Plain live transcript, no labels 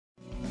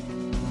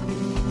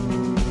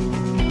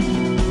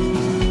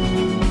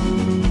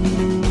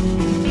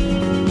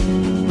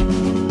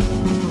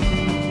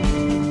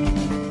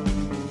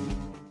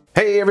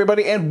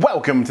everybody, and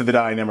welcome to the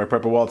Dynamic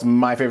Prepper. Well, it's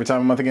my favorite time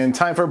of month again.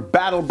 Time for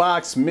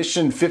BattlBox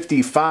Mission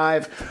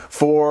 55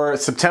 for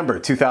September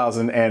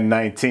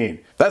 2019.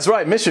 That's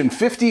right, Mission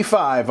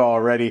 55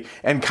 already,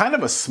 and kind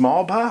of a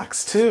small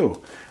box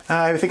too.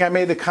 I think I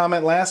made the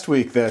comment last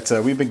week that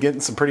we've been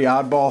getting some pretty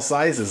oddball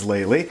sizes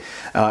lately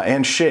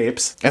and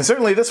shapes. And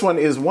certainly this one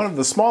is one of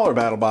the smaller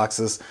battle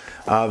boxes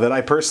that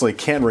I personally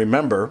can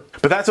remember.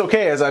 But that's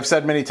okay, as I've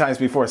said many times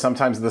before,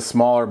 sometimes the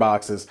smaller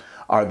boxes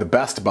are the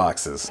best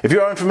boxes. If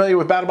you aren't familiar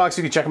with BattlBox,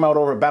 you can check them out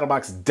over at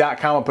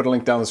battlebox.com. I'll put a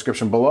link down in the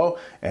description below.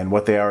 And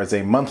what they are is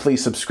a monthly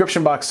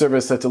subscription box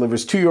service that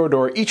delivers to your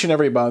door each and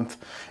every month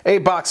a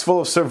box full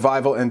of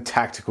survival and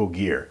tactical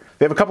gear.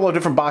 They have a couple of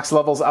different box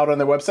levels out on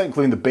their website,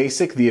 including the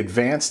Basic, the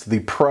Advanced, the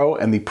Pro,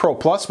 and the Pro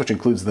Plus, which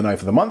includes the Knife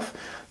of the Month.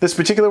 This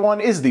particular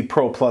one is the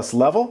Pro Plus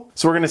level.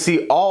 So we're going to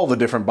see all the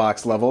different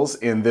box levels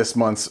in this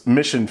month's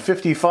Mission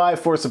 55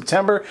 for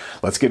September.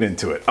 Let's get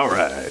into it. All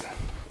right.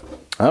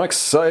 I'm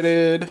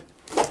excited.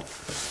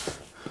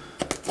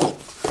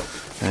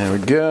 There we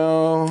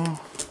go.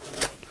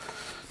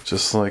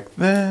 Just like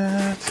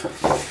that.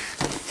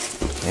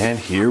 And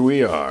here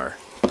we are.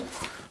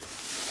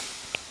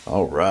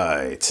 All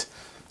right.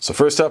 So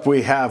first up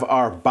we have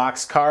our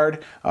box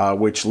card,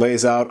 which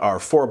lays out our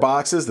 4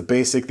 boxes, the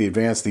Basic, the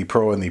Advanced, the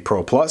Pro, and the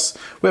Pro Plus.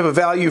 We have a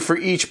value for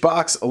each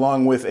box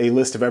along with a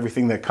list of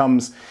everything that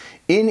comes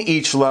in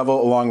each level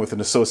along with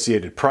an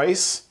associated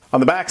price. On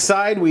the back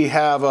side we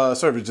have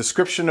sort of a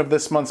description of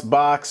this month's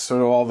box,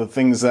 sort of all the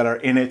things that are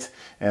in it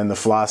and the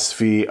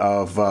philosophy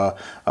of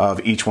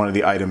each one of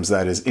the items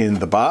that is in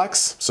the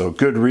box. So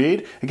good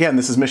read. Again,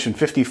 this is Mission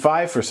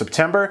 55 for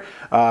September.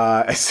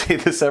 I say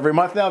this every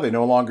month now. They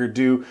no longer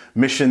do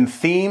mission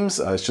themes.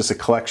 It's just a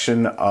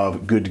collection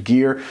of good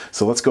gear.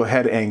 So let's go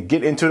ahead and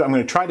get into it. I'm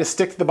going to try to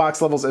stick to the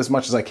box levels as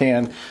much as I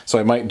can, so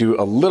I might do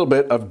a little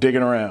bit of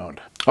digging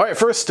around. All right,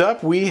 first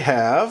up we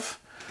have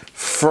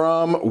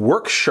from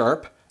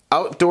WorkSharp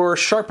Outdoor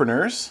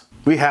Sharpeners,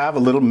 we have a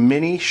little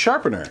mini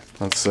sharpener.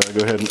 Let's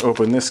go ahead and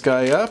open this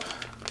guy up.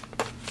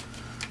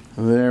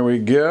 There we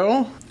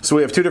go. So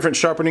we have 2 different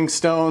sharpening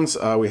stones.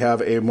 We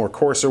have a more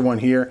coarser one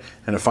here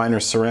and a finer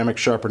ceramic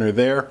sharpener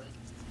there.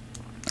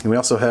 And we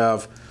also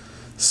have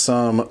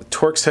some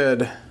Torx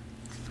head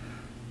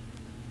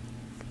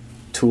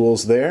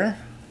tools there.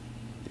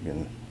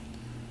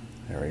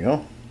 There we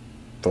go.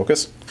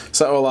 Focus.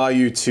 So that will allow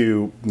you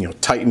to,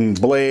 tighten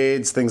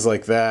blades, things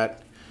like that.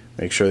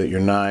 Make sure that your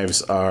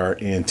knives are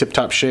in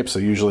tip-top shape. So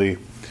usually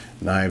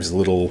knives, the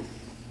little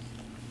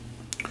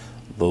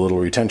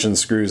retention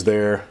screws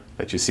there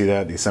that you see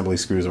that, the assembly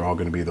screws are all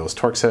going to be those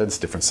Torx heads,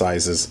 different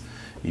sizes,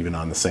 even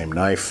on the same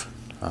knife.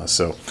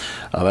 So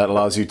that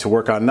allows you to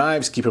work on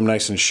knives, keep them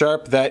nice and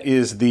sharp. That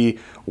is the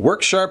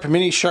WorkSharp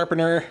Mini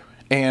Sharpener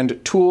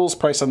and Tools.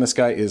 Price on this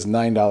guy is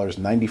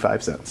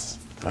 $9.95.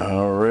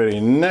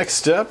 Alrighty,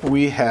 next up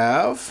we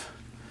have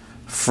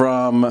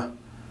from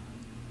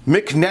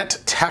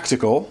McNet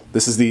Tactical.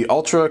 This is the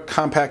Ultra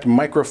Compact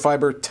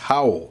Microfiber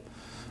Towel.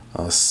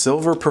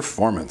 Silver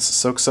performance.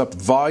 Soaks up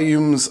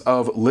volumes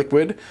of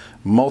liquid.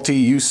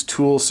 Multi-use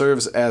tool,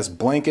 serves as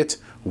blanket,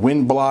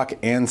 wind block,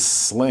 and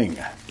sling.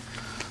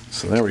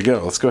 So there we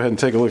go. Let's go ahead and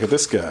take a look at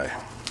this guy.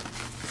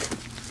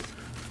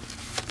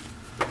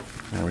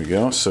 There we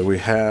go. So we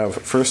have,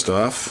 first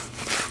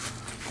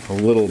off, a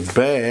little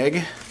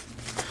bag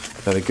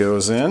that it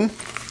goes in.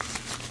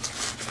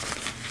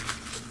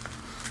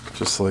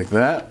 Just like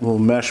that, little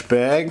mesh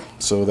bag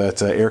so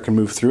that air can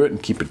move through it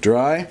and keep it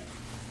dry.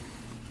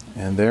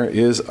 And there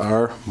is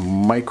our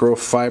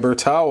microfiber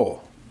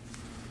towel.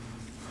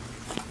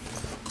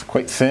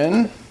 Quite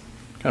thin,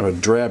 kind of a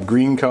drab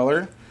green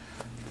color.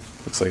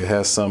 Looks like it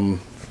has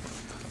some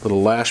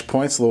little lash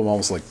points, a little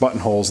almost like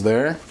buttonholes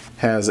there.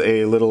 Has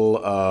a little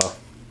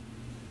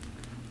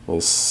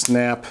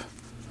snap,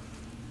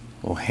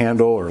 little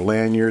handle or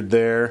lanyard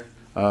there.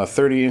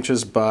 30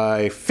 inches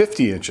by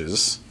 50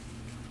 inches.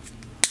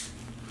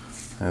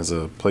 Has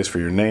a place for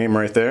your name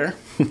right there,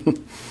 so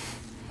you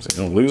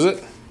don't lose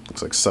it.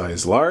 Looks like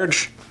size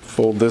large.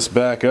 Fold this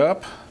back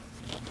up.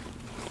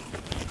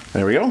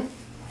 There we go.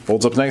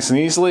 Folds up nice and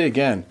easily.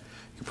 Again,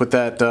 you put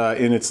that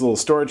in its little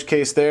storage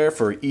case there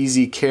for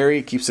easy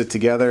carry. Keeps it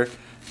together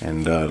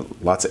and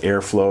lots of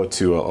airflow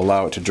to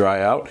allow it to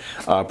dry out.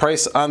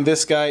 Price on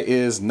this guy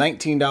is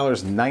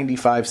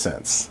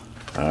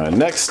 $19.95.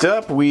 Next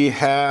up we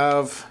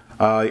have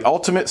the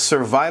Ultimate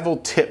Survival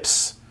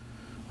Tips.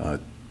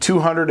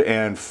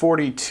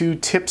 242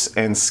 tips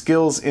and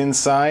skills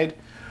inside.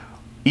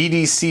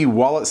 EDC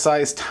wallet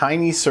size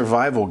tiny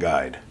survival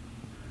guide.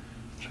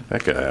 Check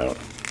that guy out.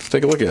 Let's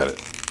take a look at it.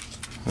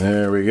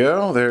 There we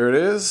go. There it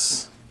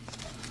is.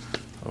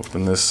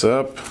 Open this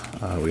up.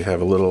 We have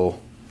a little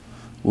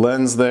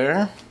lens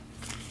there.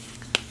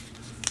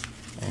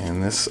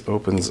 And this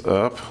opens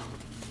up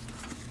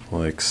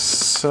like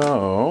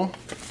so.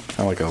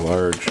 Kind of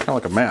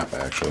like a map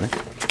actually.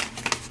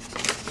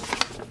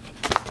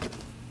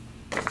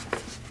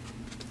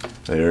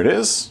 There it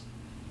is.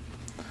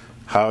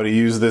 How to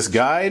use this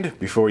guide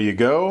before you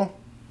go,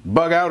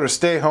 bug out or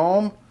stay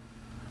home.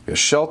 We got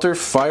shelter,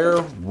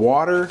 fire,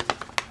 water,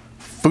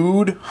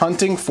 food,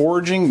 hunting,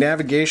 foraging,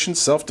 navigation,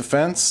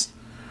 self-defense,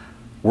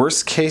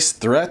 worst case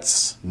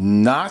threats,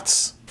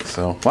 knots.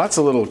 So lots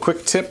of little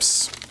quick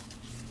tips.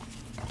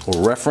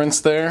 Little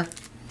reference there.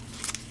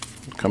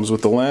 Comes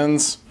with the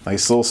lens.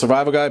 Nice little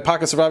survival guide,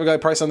 pocket survival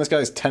guide. Price on this guy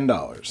is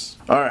 $10.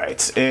 All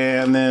right,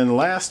 and then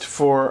last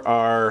for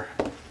our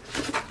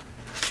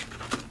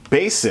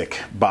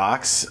basic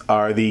box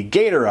are the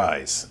Gator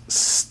Eyes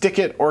Stick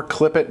It or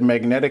Clip It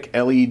Magnetic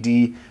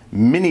LED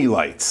Mini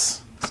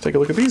Lights. Let's take a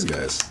look at these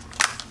guys.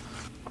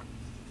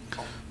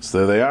 So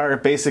there they are.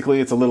 Basically,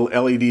 it's a little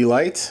LED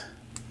light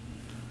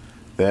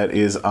that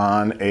is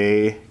on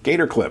a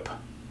gator clip.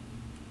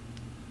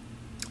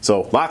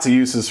 So lots of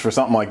uses for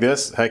something like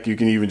this. Heck, you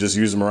can even just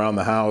use them around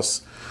the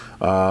house.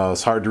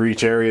 It's hard to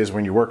reach areas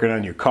when you're working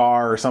on your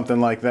car or something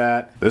like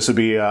that. This would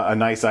be a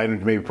nice item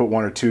to maybe put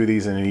 1 or 2 of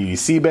these in an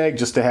EDC bag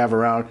just to have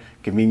around.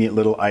 Convenient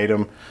little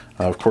item.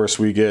 Of course,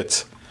 we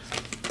get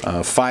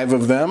 5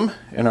 of them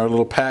in our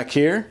little pack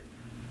here.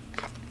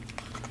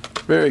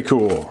 Very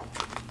cool.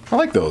 I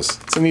like those.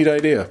 It's a neat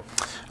idea.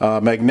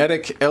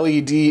 Magnetic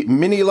LED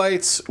mini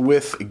lights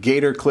with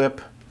gator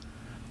clip.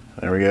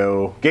 There we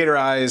go. Gator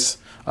Eyes.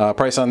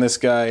 Price on this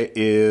guy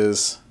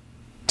is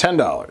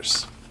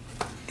 $10.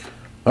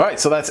 All right,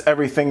 so that's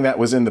everything that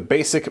was in the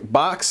basic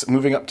box.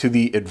 Moving up to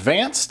the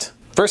advanced.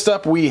 First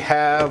up, we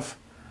have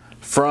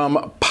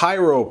from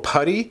Pyro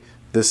Putty.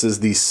 This is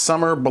the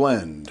Summer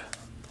Blend.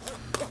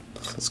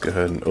 Let's go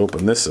ahead and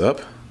open this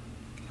up.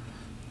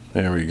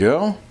 There we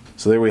go.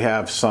 So there we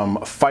have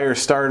some fire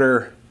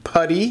starter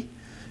putty.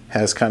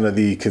 Has kind of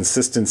the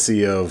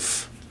consistency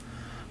of,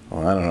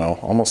 well, I don't know,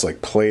 almost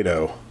like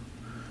Play-Doh,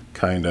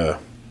 kind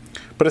of.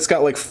 But it's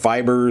got like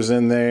fibers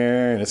in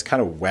there, and it's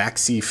kind of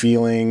waxy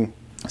feeling.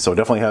 So it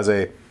definitely has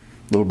a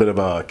little bit of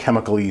a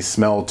chemical-y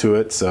smell to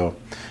it. So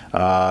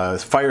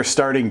fire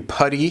starting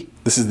putty.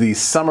 This is the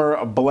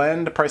Summer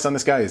Blend. Price on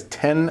this guy is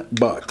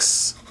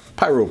 $10.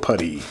 Pyro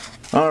Putty.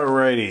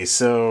 Alrighty,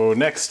 so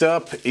next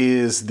up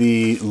is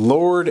the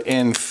Lord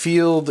and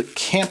Field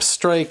Camp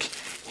Strike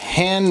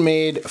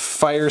Handmade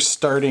Fire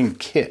Starting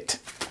Kit.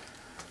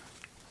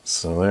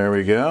 So there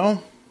we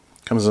go.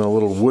 Comes in a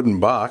little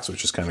wooden box,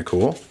 which is kind of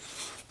cool.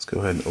 Let's go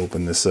ahead and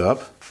open this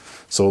up.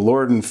 So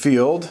Lord and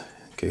Field,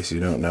 in case you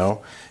don't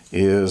know,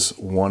 is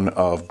one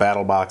of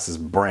BattlBox's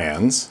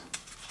brands.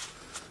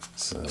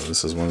 So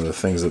this is one of the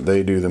things that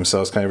they do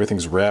themselves. Kind of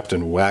everything's wrapped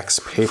in wax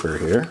paper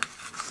here.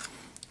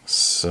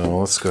 So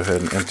let's go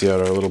ahead and empty out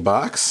our little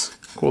box.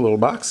 Cool little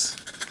box.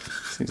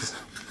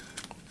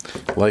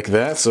 Like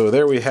that. So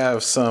there we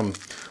have some,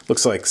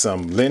 looks like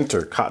some lint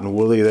or cotton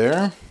woolly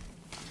there.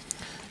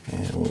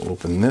 And we'll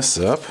open this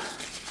up.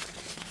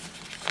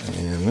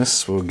 And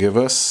this will give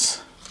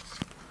us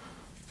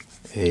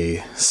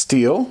a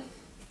steel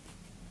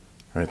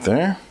right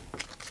there.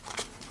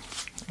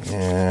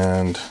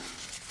 And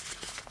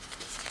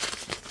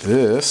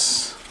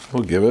this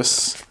will give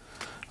us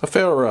a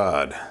ferro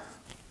rod.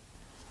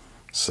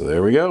 So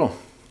there we go.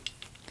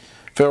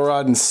 Ferro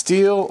rod and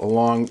steel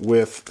along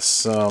with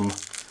some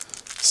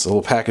a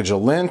little package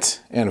of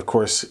lint, and of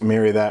course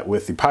marry that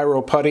with the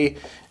Pyro Putty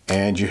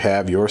and you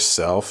have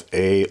yourself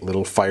a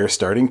little fire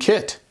starting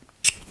kit.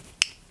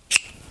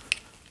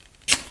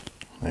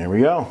 There we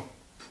go.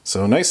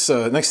 So nice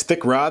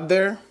thick rod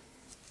there.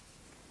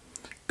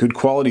 Good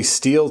quality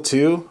steel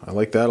too. I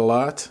like that a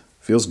lot.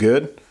 Feels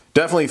good.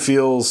 Definitely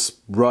feels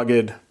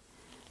rugged,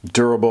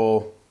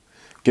 durable.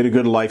 Get a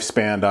good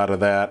lifespan out of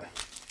that.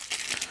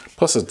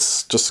 Plus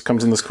it's just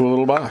comes in this cool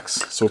little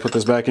box. So we'll put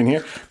this back in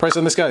here. Price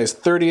on this guy is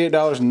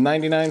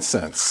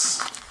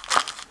 $38.99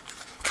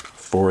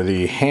 for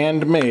the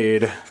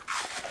handmade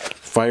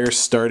fire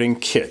starting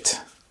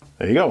kit.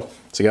 There you go.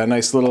 So you got a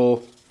nice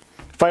little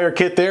fire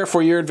kit there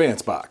for your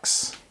advanced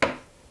box.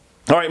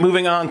 All right,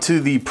 moving on to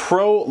the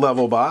pro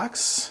level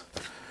box.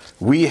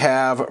 We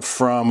have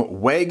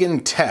from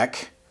Wagon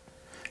Tech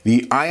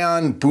the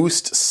Ion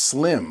Boost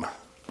Slim.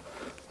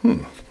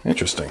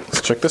 Interesting.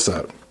 Let's check this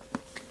out.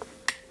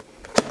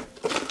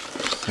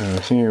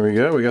 Here we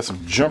go. We got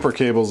some jumper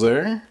cables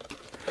there.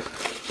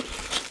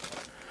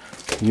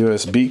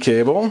 USB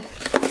cable.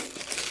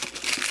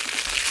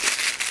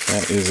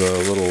 That is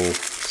a little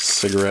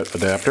cigarette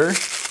adapter.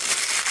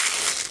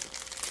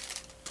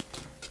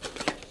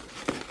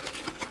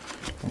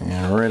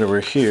 And right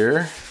over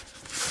here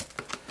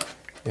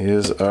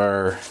is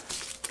our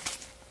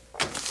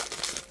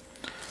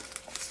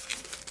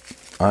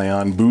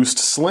Ion Boost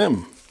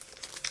Slim.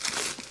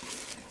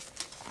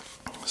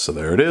 So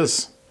there it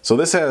is. So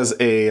this has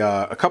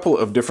a couple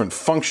of different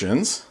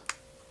functions.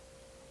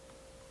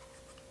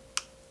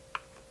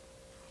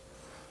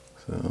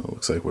 So it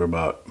looks like we're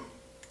about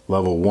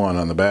level 1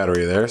 on the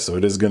battery there, so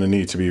it is going to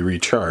need to be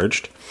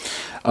recharged.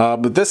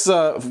 But this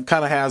kind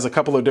of has a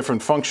couple of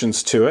different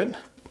functions to it.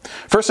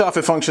 First off,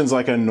 it functions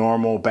like a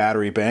normal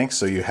battery bank.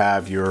 So you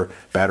have your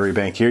battery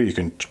bank here. You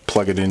can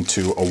plug it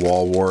into a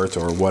wall wart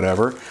or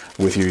whatever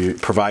with your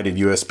provided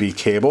USB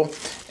cable,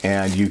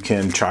 and you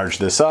can charge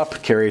this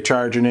up, carry a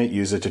charge in it,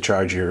 use it to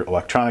charge your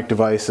electronic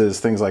devices,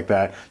 things like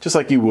that, just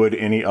like you would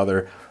any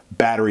other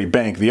battery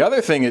bank. The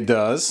other thing it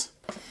does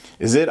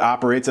is it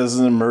operates as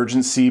an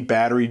emergency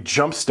battery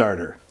jump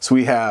starter. So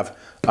we have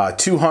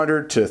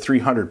 200 to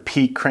 300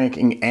 peak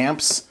cranking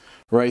amps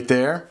right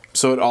there.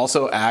 So it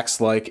also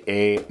acts like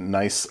a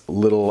nice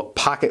little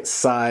pocket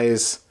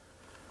size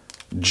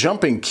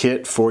jumping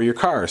kit for your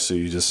car. So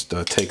you just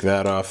take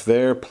that off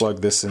there,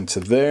 plug this into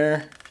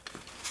there.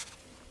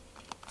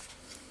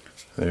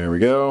 There we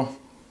go.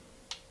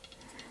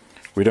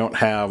 We don't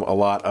have a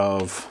lot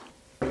of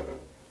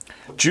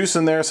juice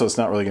in there, so it's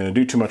not really going to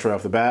do too much right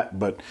off the bat,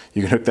 but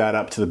you can hook that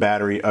up to the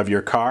battery of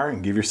your car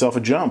and give yourself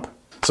a jump.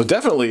 So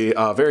definitely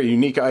a very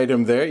unique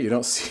item there. You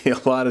don't see a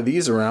lot of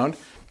these around.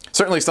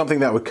 Certainly something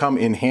that would come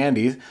in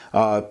handy,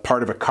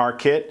 part of a car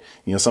kit,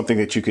 you know, something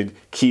that you could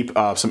keep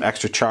some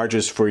extra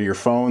charges for your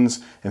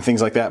phones and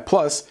things like that,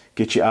 plus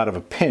get you out of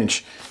a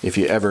pinch if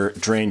you ever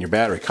drain your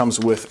battery. Comes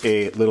with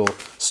a little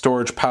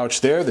storage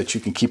pouch there that you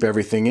can keep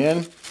everything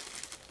in.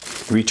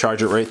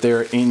 Recharge it right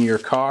there in your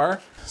car.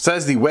 It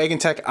says the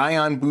WagonTech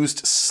Ion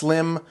Boost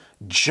Slim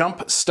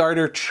Jump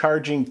Starter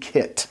Charging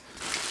Kit.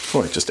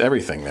 Boy, just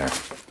everything there.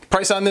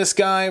 Price on this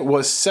guy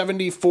was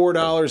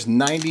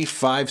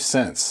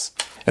 $74.95.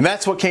 And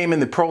that's what came in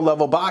the Pro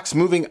level box.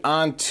 Moving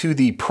on to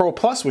the Pro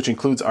Plus, which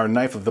includes our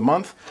knife of the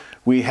month.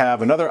 We have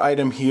another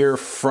item here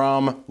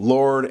from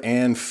Lord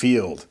and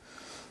Field.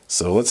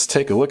 So let's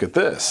take a look at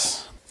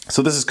this.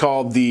 So this is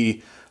called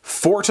the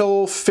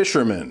Fortle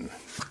Fisherman.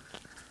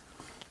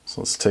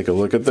 So let's take a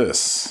look at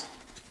this.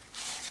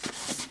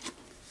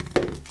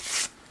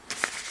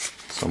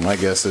 So my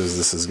guess is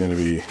this is going to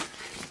be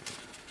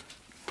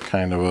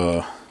kind of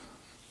a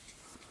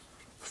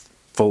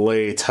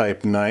fillet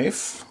type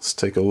knife. Let's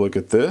take a look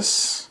at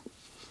this.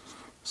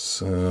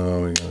 So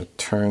we're going to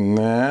turn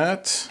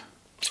that.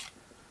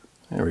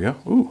 There we go.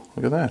 Ooh,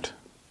 look at that.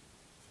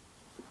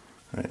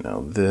 All right,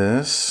 now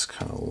this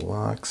kind of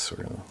locks.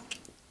 We're going to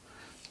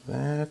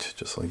that,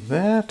 just like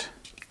that.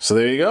 So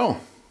there you go.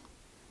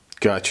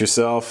 Got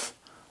yourself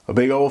a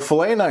big old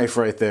fillet knife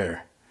right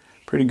there.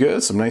 Pretty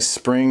good. Some nice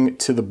spring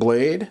to the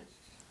blade.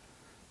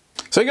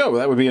 So there you go.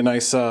 That would be a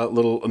nice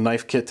little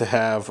knife kit to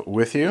have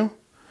with you.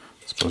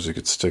 Suppose you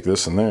could stick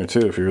this in there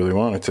too if you really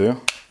wanted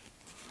to.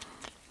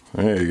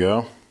 There you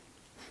go.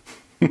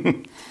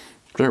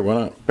 Sure, why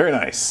not? Very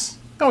nice.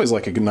 I always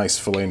like a good nice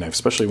fillet knife,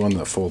 especially one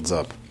that folds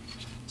up.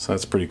 So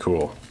that's pretty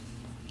cool.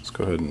 Let's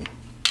go ahead and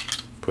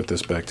put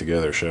this back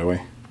together, shall we?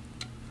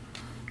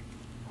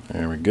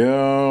 There we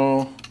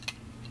go.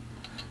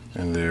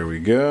 And there we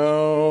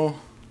go.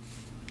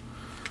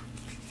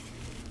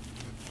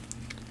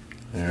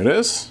 There it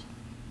is.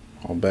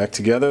 All back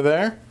together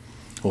there.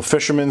 Little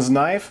fisherman's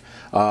knife.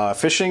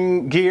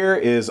 Fishing gear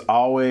is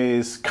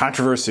always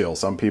controversial.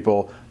 Some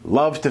people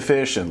love to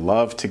fish and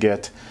love to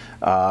get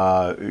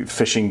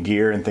fishing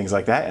gear and things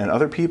like that, and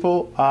other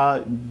people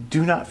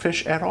do not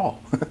fish at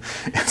all.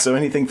 So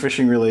anything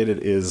fishing related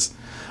is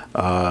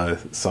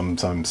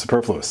some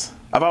superfluous.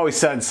 I've always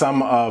said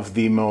some of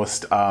the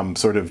most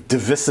sort of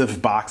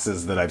divisive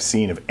boxes that I've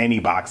seen of any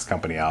box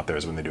company out there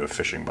is when they do a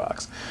fishing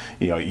box.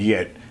 You know, you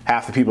get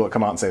half the people that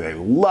come out and say they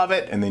love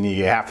it, and then you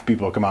get half the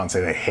people that come out and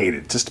say they hate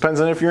it. Just depends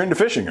on if you're into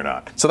fishing or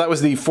not. So that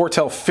was the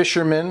Fortle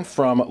Fisherman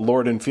from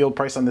Lord and Field.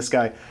 Price on this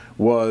guy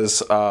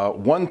was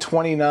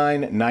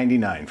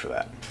 $129.99 for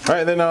that. All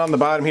right, then on the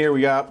bottom here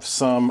we got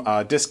some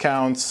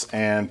discounts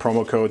and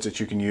promo codes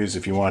that you can use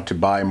if you want to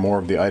buy more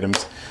of the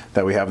items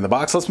that we have in the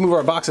box. Let's move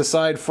our box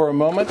aside for a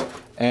moment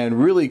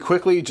and really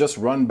quickly just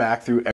run back through